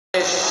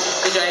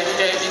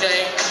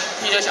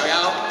DJ 小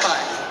妖，快！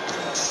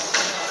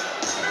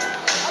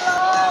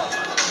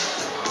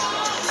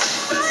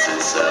 This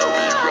is how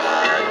we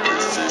ride.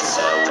 This is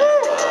how we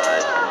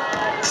ride.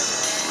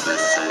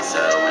 This is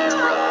how we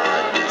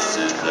ride. This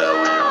is how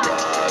we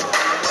ride.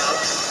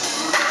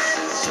 This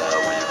is how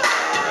we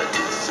ride.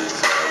 This is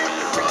how we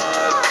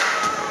ride.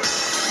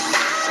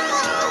 This is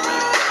how we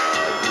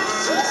ride.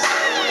 This is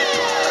how we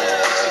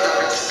ride. See, I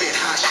got spit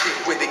hot shit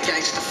with the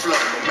gangster flow.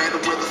 No matter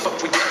where the fuck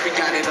we at, we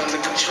got it under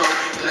control.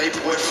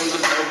 Playboy from the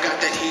low, got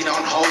that heat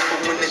on hold.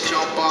 But when they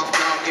jump off,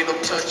 dog, it'll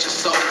touch your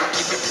soul. I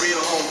keep it real,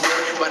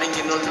 homeboy, riding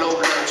in a low.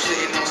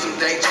 Sitting on some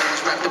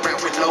Daytonas, wrapped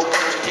around with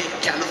logos.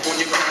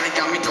 California chronic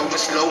got me going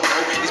slow-mo.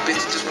 These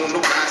bitches just wanna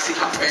ride, see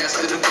how fast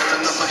it'll go.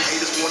 None of my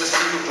haters wanna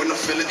see me when I'm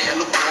feeling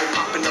hella low.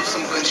 Popping up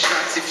some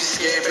gunshots, if you're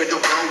scared, better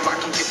roll. I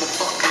can give a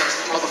fuck less.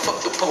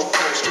 Motherfuck the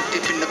po-po, strip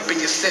dipping up in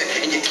your set,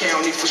 and your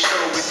county for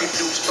sure. If you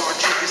do start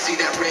tripping, see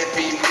that red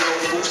beam glow.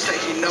 Fool say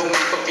he know me,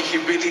 but me he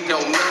really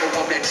don't know.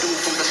 I'm that dude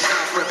from the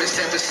south, reppin'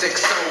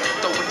 760.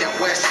 Throwing that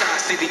west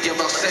side, city of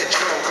El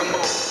Centro. Come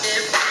on.